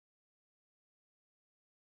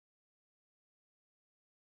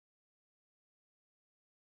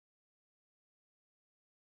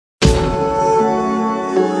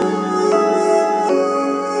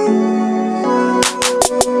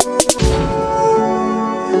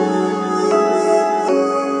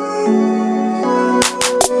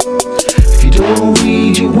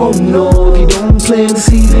won't know. If you don't plant the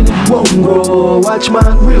seed, then it won't grow. Watch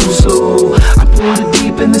mine real slow. I put it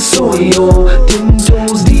deep in the soil, 10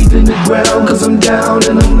 toes deep in the ground, cause I'm down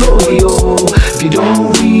and I'm loyal. If you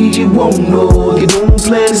don't read, you won't know. If you don't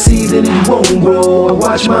plant the seed, then it won't grow. I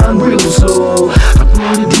watch mine real slow. I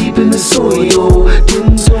put it deep in the soil,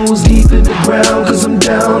 10 toes deep in the ground, cause I'm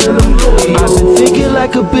down and I'm loyal. I've been thinking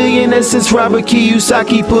like a billionaire since Robert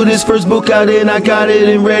Kiyosaki put his first book out, and I got it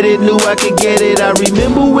and read it, knew I could get it. I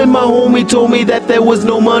remember when my homie told me that there was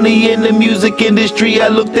no money in the music industry. I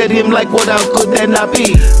looked at him like, what, how could that not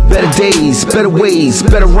be? Better days, better ways,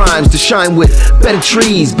 better rhymes to shine with, better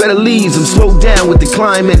trees, better leaves. I'm slowed down with the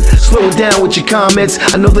climate, slow down with your comments.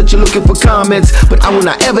 I know that you're looking for comments, but I will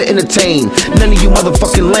not ever entertain none of you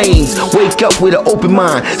motherfucking lames. Wake up with an open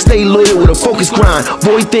mind, stay loyal with a focused grind.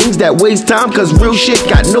 Avoid things that waste time, cause real shit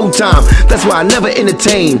got no time. That's why I never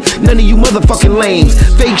entertain none of you motherfucking lames.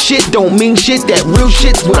 Fake shit don't mean shit, that real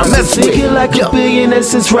shit's what I mess with. Thinking like a billionaire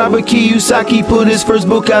since Robert Kiyosaki put his first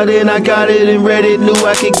book out, and I got it and read it, knew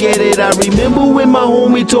I could get it. I remember when my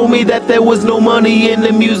homie told me that there was no money in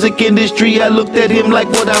the music industry. I looked at him like,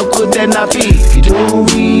 what, how could that not be? If you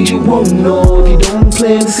don't read, you won't know. If you don't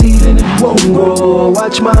plant the seed, then it won't grow.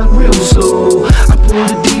 Watch mine real slow. I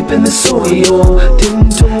put it deep in the soil, 10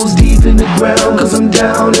 toes deep in the ground, cause I'm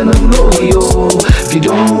down and I'm loyal. If you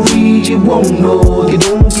don't read, you won't know. If you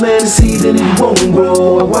don't plant the seed, then it won't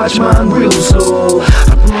grow. I watch mine real slow.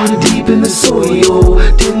 I put it deep in the soil,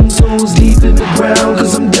 10 toes deep in the ground,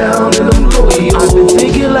 cause I'm down and I'm loyal. I've been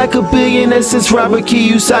thinking like a billionaire since Robert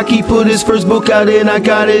Kiyosaki put his first book out, and I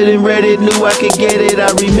got it and read it, knew I could get it.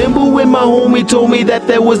 I remember when my homie told me that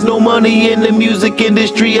there was no money in the music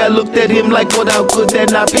industry. I looked at him like, what, how could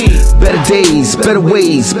that not be? Better days, better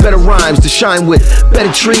ways, better rhymes to shine with,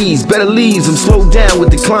 better trees, better leaves. I'm slowed down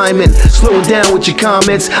with the climate, slow down with your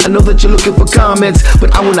comments. I know that you're looking for comments,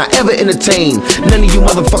 but I will not ever entertain none of you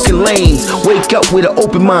motherfucking lames. Wake up with an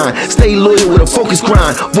open mind, stay loyal with a focused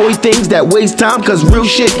grind. Avoid things that waste time, cause real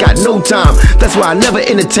shit got no time. That's why I never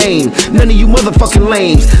entertain none of you motherfucking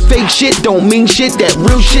lames. Fake shit don't mean shit, that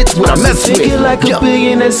real shit's what I mess with. Thinking like a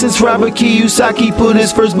billionaire since Robert Kiyosaki put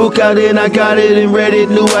his first book out, and I got it and read it,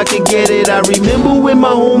 knew I could get it. I remember when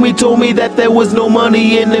my homie told me that there was no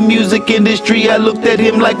money in the music industry. I looked at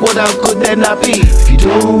him like, what, how could that not be? If you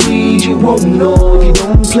don't read, you won't know. If you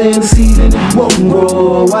don't plant the seed, then it won't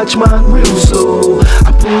grow. Watch mine real slow.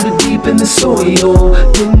 I put it deep in the soil,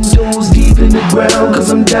 10 toes deep in the ground,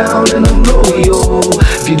 cause I'm down and I'm loyal.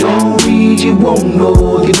 If you don't read, you won't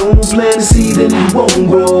know. If you don't plant the seed, then it won't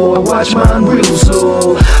grow. I watch mine real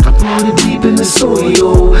slow. I put it deep in the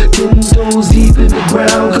soil, 10 toes deep in the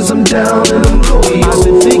ground, cause I'm down and I'm loyal. I've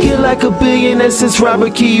been thinking like a billionaire since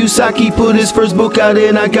Robert Kiyosaki put his first book out,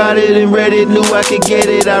 and I got it and read it, knew I could get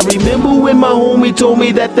it. I remember when my homie told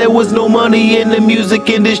me that there was no money in the music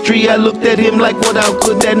industry. I looked at him like, what, how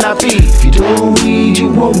could that not be? If you don't read,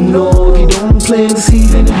 you won't know. If you don't plant the seed,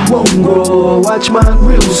 then it won't grow. Watch mine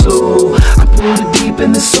real slow. I put it deep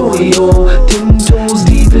in the soil, 10 toes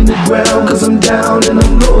deep in the ground, cause I'm down and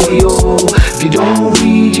I'm loyal. If you don't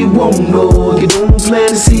read, you won't know. If you don't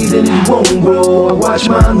plant the seed, then it won't grow. I watch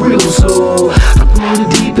mine real slow. I put it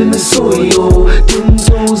deep in the soil, 10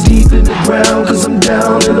 toes deep in the ground, cause I'm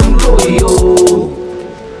down and I'm loyal.